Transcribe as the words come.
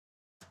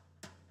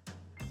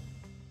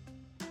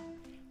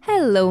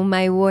Hello,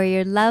 my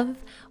warrior love.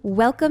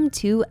 Welcome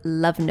to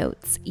Love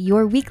Notes,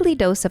 your weekly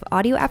dose of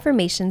audio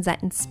affirmations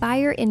that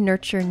inspire and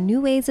nurture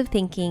new ways of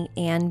thinking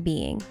and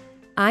being.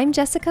 I'm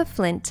Jessica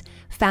Flint,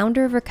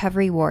 founder of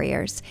Recovery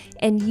Warriors,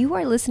 and you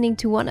are listening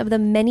to one of the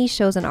many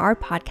shows on our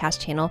podcast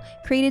channel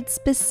created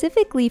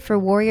specifically for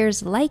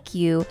warriors like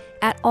you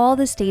at all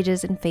the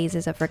stages and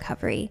phases of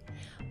recovery.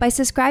 By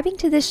subscribing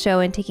to this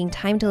show and taking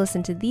time to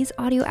listen to these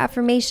audio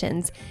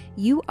affirmations,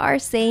 you are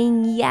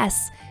saying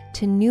yes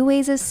to new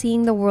ways of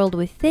seeing the world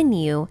within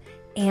you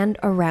and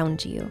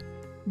around you.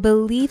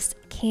 Beliefs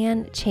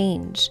can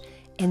change,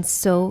 and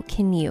so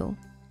can you.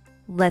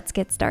 Let's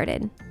get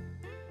started.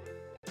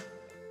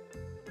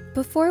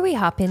 Before we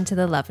hop into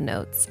the love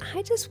notes,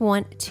 I just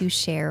want to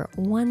share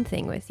one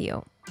thing with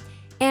you.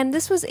 And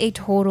this was a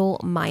total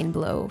mind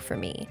blow for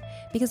me,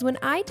 because when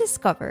I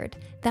discovered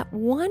that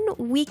one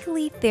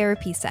weekly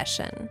therapy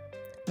session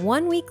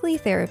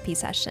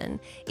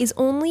is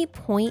only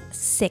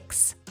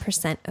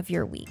 0.6% of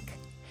your week.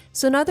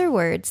 So in other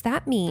words,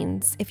 that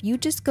means if you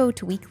just go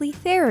to weekly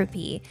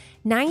therapy,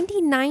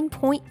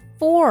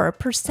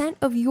 99.4%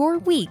 of your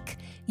week,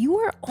 you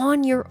are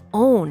on your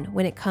own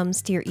when it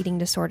comes to your eating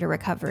disorder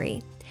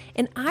recovery.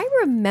 And I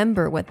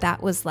remember what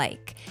that was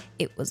like.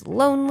 It was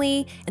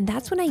lonely, and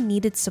that's when I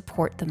needed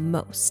support the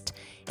most.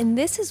 And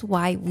this is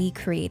why we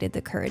created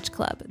the Courage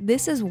Club.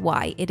 This is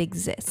why it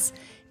exists,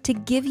 to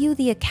give you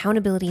the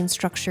accountability and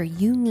structure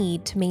you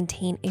need to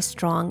maintain a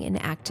strong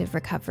and active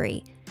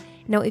recovery.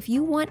 Now, if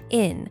you want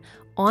in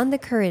on the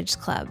Courage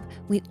Club,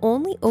 we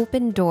only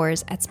open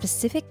doors at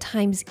specific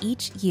times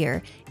each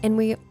year, and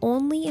we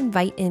only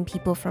invite in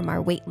people from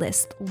our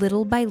waitlist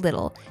little by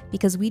little,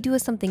 because we do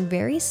something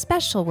very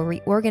special where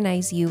we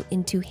organize you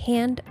into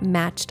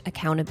hand-matched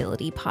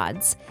accountability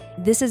pods.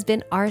 This has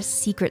been our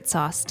secret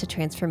sauce to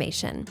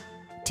transformation.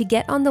 To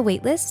get on the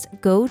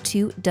waitlist, go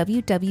to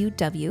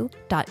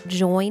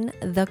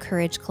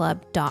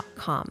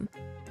www.jointhecourageclub.com.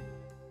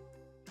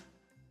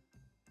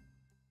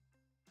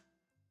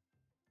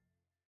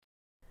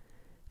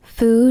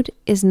 Food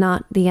is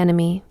not the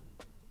enemy.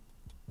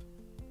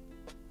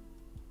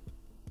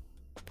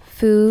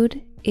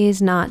 Food is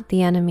not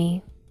the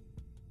enemy.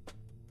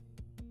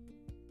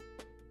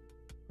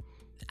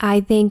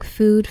 I thank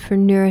food for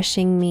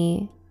nourishing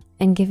me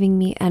and giving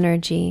me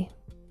energy.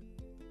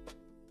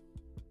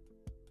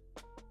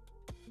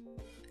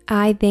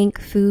 I thank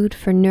food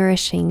for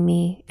nourishing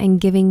me and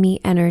giving me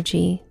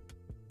energy.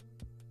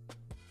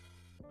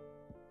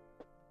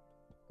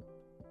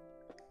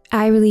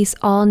 I release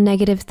all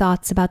negative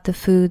thoughts about the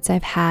foods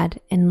I've had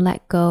and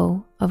let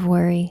go of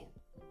worry.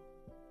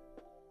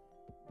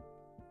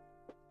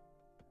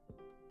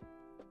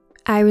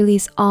 I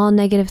release all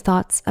negative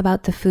thoughts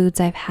about the foods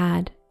I've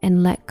had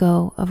and let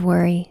go of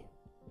worry.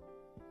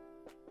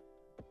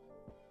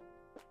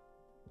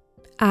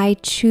 I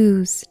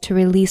choose to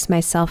release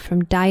myself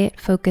from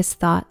diet-focused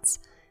thoughts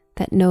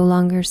that no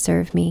longer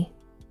serve me.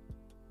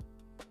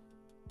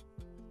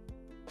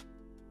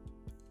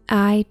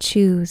 I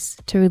choose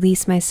to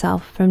release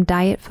myself from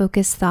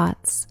diet-focused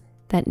thoughts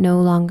that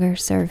no longer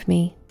serve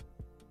me.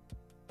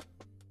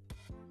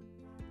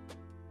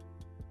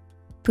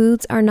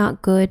 Foods are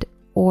not good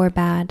or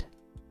bad.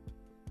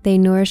 They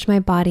nourish my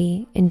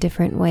body in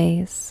different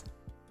ways.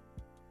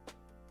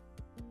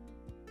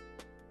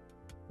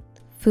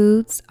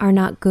 Foods are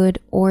not good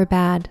or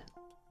bad.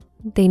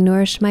 They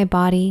nourish my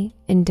body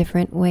in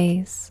different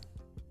ways.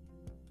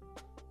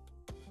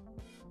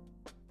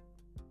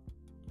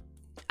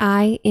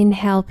 I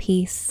inhale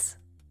peace.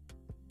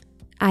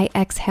 I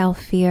exhale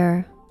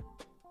fear.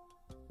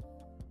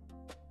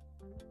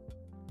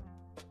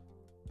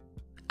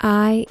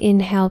 I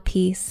inhale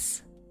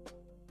peace.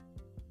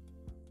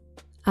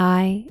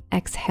 I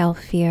exhale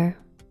fear.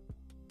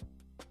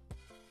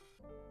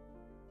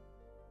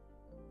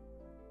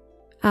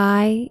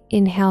 I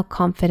inhale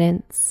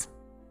confidence.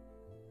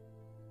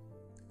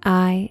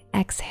 I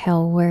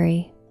exhale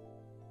worry.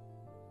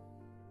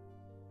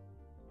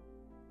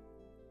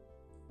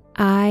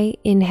 I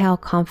inhale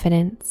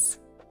confidence.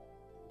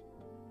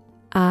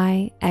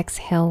 I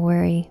exhale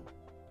worry.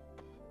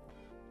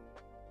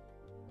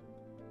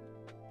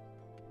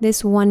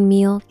 This one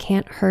meal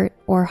can't hurt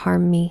or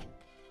harm me.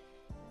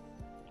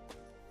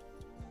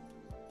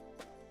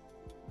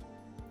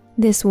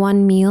 This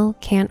one meal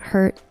can't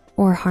hurt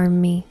or harm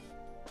me.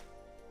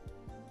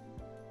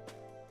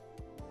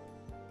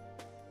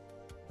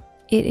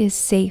 It is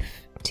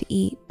safe to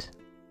eat.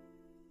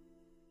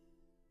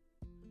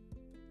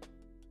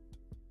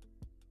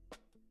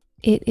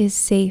 It is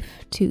safe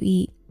to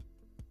eat.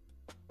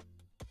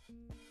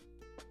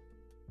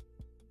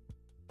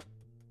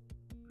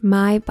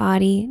 My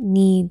body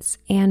needs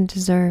and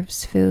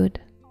deserves food.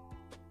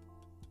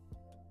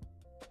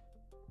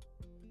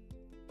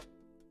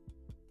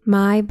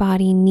 My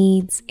body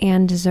needs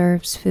and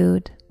deserves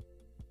food.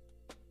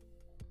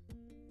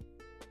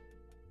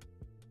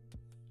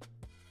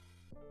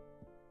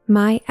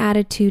 My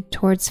attitude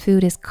towards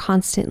food is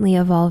constantly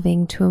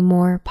evolving to a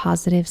more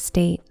positive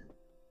state.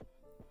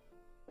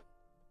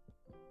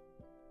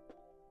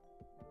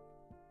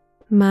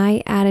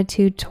 My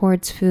attitude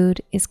towards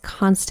food is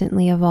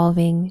constantly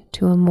evolving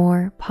to a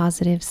more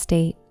positive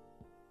state.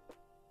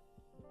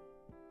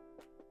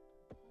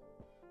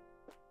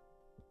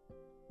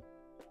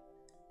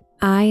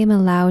 I am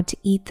allowed to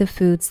eat the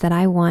foods that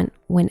I want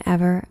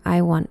whenever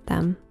I want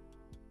them.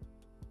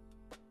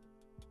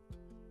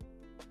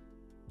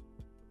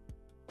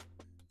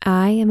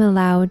 I am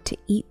allowed to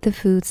eat the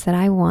foods that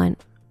I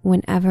want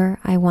whenever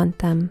I want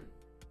them.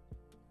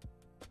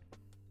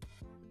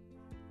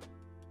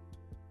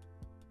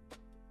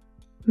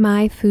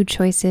 My food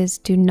choices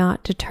do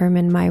not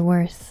determine my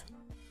worth.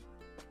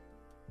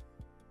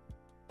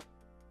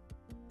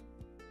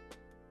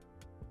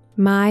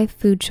 My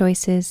food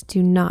choices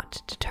do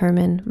not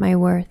determine my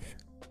worth.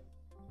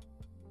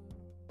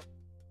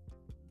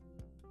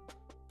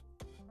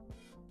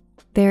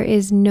 There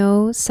is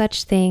no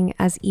such thing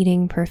as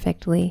eating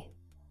perfectly.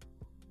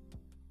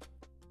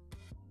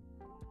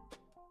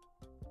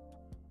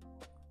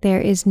 There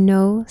is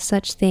no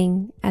such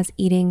thing as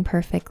eating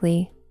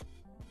perfectly.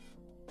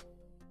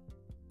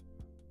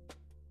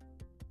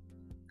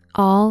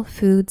 All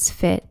foods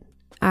fit.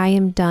 I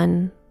am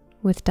done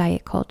with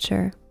diet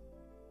culture.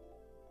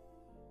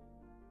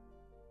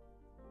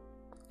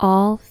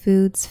 All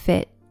foods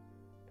fit.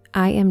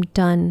 I am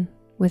done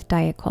with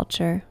diet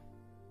culture.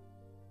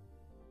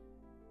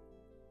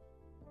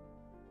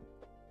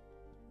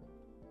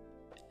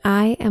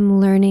 I am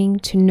learning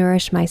to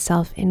nourish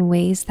myself in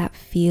ways that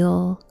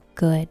feel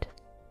good.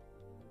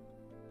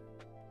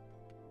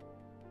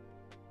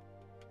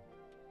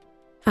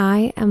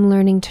 I am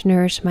learning to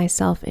nourish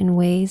myself in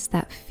ways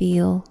that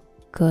feel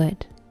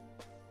good.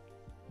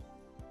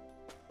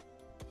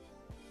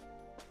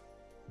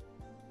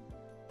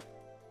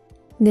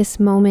 This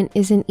moment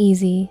isn't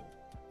easy.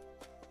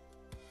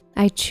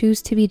 I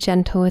choose to be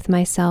gentle with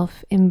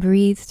myself and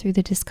breathe through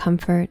the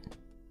discomfort.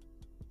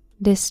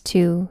 This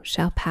too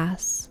shall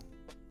pass.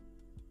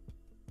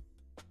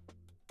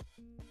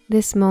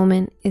 This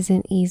moment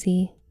isn't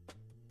easy.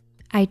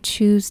 I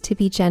choose to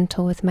be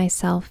gentle with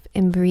myself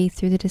and breathe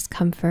through the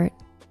discomfort.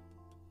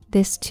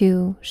 This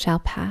too shall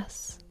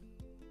pass.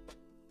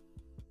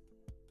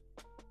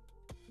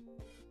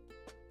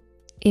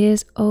 It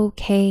is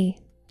okay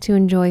to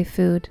enjoy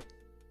food.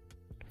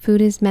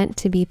 Food is meant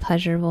to be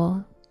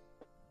pleasurable.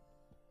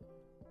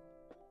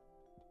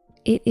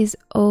 It is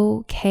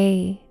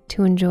okay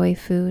to enjoy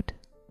food.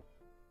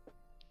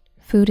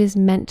 Food is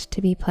meant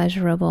to be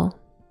pleasurable.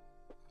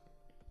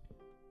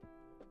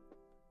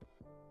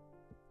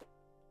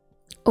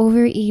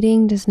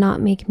 Overeating does not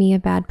make me a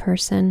bad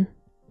person.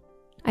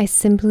 I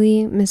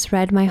simply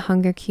misread my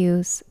hunger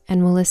cues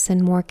and will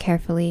listen more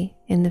carefully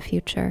in the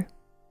future.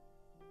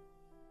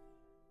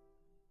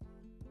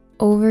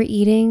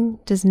 Overeating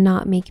does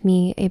not make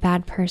me a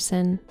bad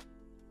person.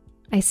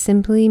 I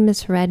simply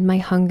misread my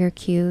hunger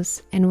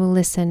cues and will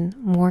listen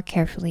more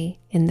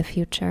carefully in the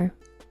future.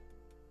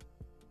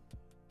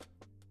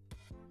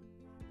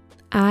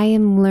 I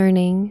am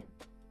learning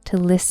to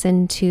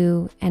listen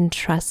to and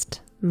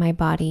trust my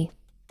body.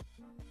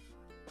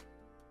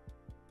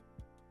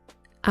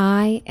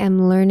 I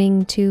am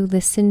learning to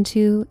listen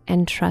to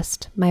and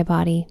trust my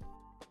body.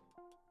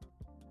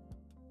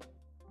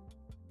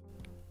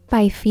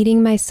 By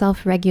feeding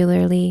myself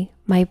regularly,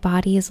 my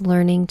body is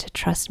learning to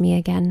trust me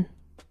again.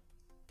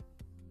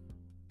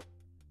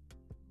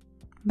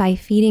 By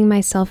feeding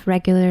myself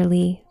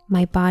regularly,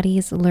 my body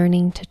is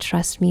learning to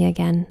trust me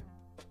again.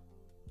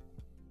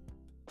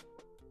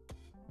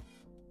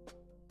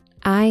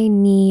 I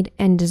need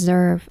and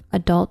deserve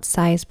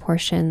adult-sized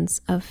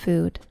portions of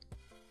food.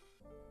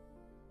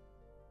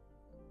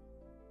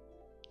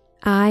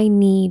 I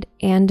need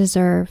and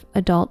deserve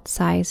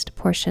adult-sized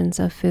portions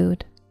of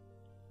food.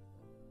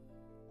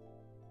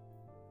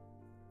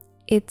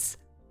 It's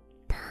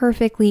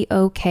perfectly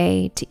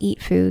okay to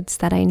eat foods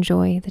that I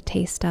enjoy the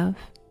taste of.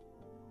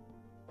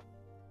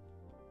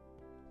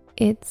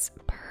 It's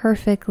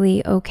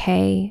perfectly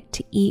okay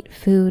to eat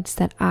foods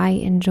that I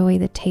enjoy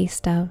the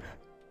taste of.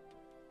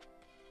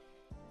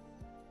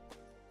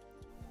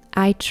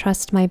 I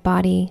trust my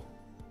body.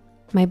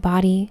 My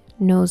body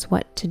knows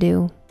what to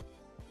do.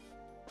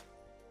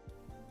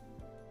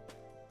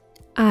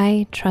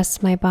 I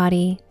trust my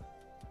body.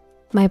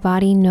 My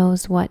body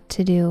knows what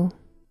to do.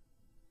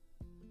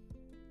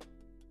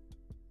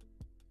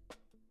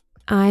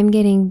 I'm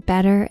getting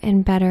better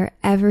and better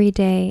every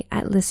day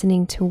at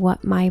listening to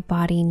what my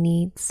body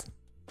needs.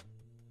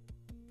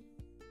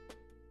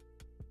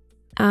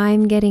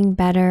 I'm getting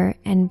better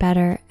and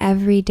better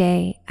every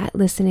day at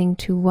listening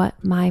to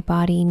what my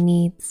body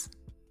needs.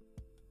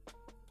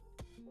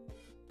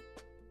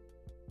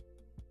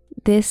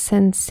 This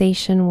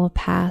sensation will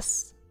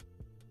pass.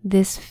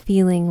 This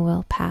feeling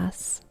will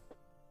pass.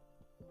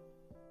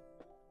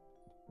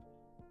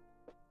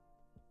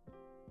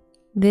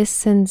 This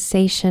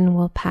sensation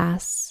will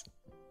pass.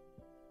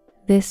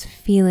 This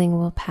feeling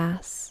will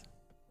pass.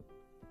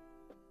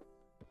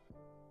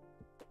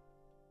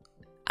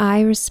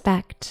 I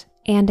respect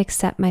and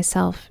accept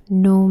myself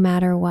no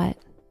matter what.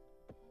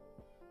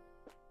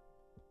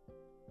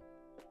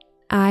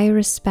 I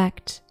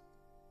respect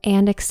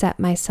and accept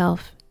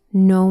myself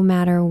no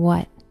matter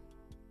what.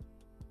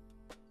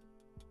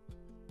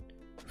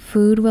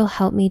 Food will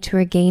help me to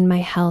regain my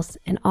health,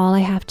 and all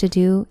I have to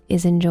do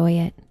is enjoy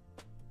it.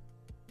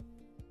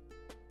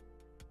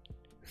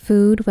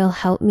 Food will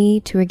help me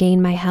to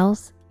regain my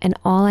health, and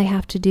all I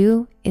have to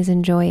do is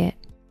enjoy it.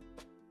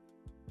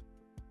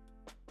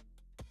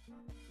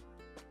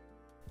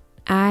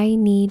 I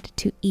need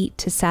to eat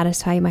to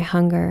satisfy my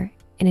hunger,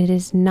 and it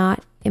is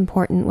not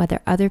important whether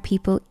other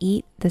people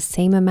eat the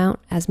same amount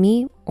as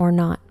me or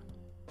not.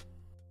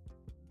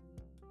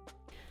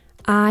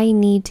 I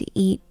need to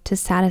eat to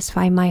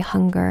satisfy my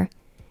hunger,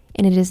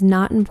 and it is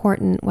not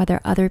important whether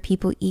other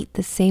people eat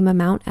the same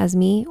amount as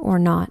me or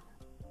not.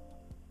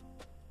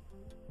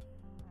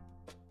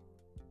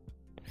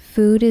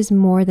 Food is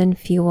more than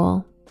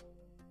fuel.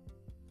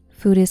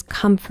 Food is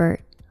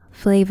comfort,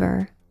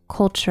 flavor,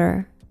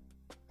 culture,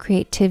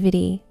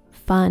 creativity,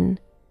 fun,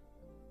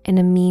 and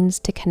a means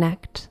to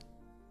connect.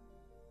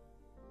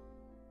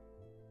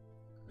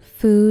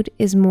 Food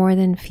is more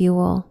than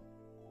fuel.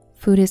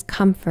 Food is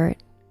comfort,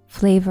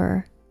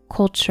 flavor,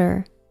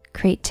 culture,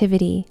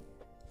 creativity,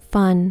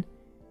 fun,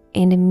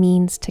 and a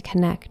means to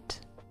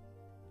connect.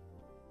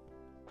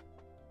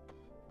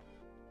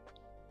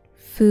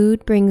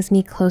 Food brings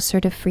me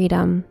closer to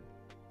freedom.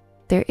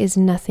 There is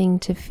nothing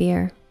to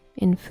fear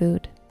in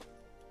food.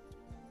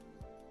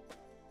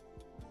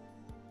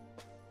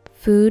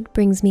 Food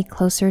brings me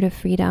closer to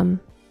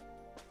freedom.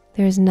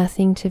 There is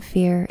nothing to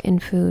fear in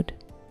food.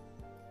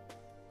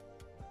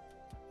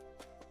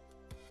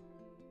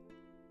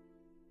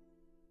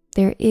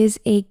 There is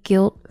a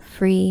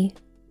guilt-free,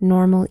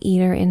 normal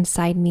eater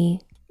inside me,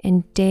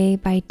 and day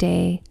by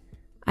day,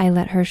 I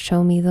let her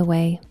show me the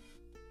way.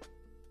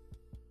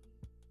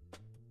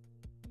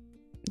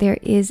 There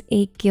is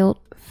a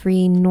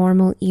guilt-free,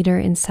 normal eater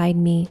inside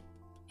me,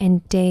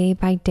 and day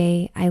by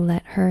day, I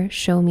let her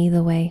show me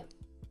the way.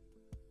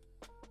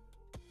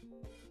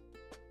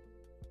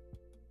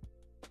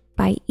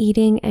 By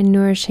eating and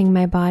nourishing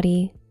my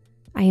body,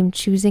 I am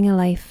choosing a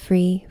life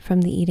free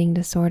from the eating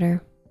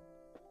disorder.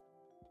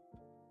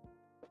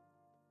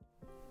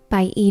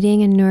 By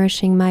eating and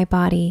nourishing my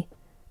body,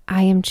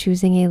 I am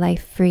choosing a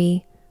life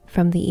free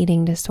from the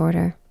eating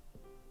disorder.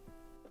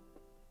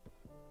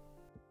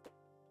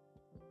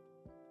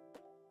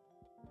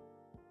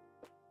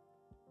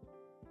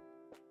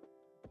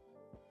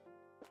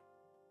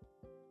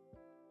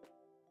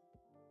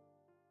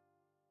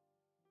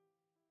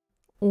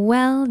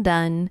 Well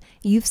done!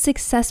 You've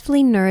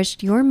successfully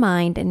nourished your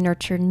mind and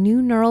nurtured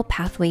new neural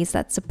pathways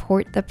that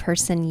support the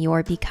person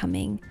you're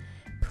becoming.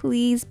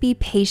 Please be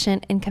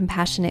patient and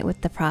compassionate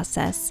with the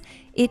process.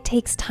 It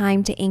takes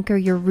time to anchor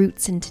your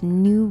roots into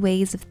new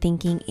ways of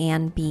thinking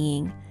and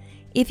being.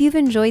 If you've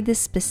enjoyed this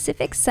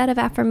specific set of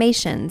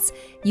affirmations,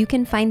 you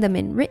can find them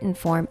in written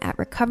form at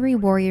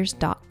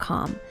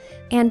recoverywarriors.com.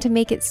 And to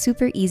make it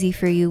super easy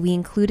for you, we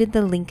included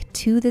the link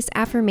to this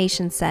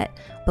affirmation set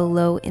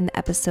below in the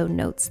episode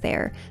notes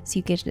there. So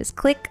you can just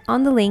click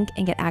on the link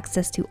and get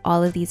access to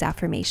all of these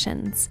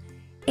affirmations.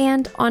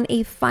 And on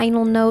a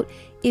final note,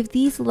 if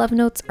these love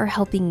notes are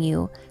helping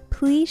you,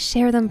 please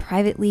share them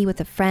privately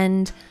with a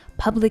friend,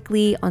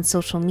 publicly on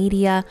social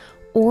media,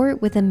 or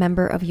with a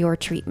member of your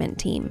treatment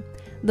team.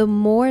 The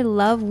more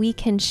love we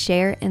can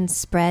share and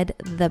spread,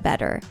 the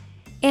better.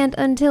 And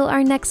until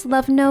our next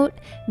love note,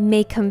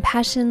 may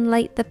compassion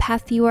light the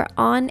path you are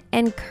on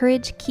and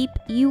courage keep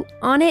you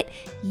on it.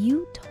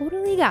 You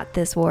totally got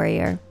this,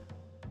 warrior.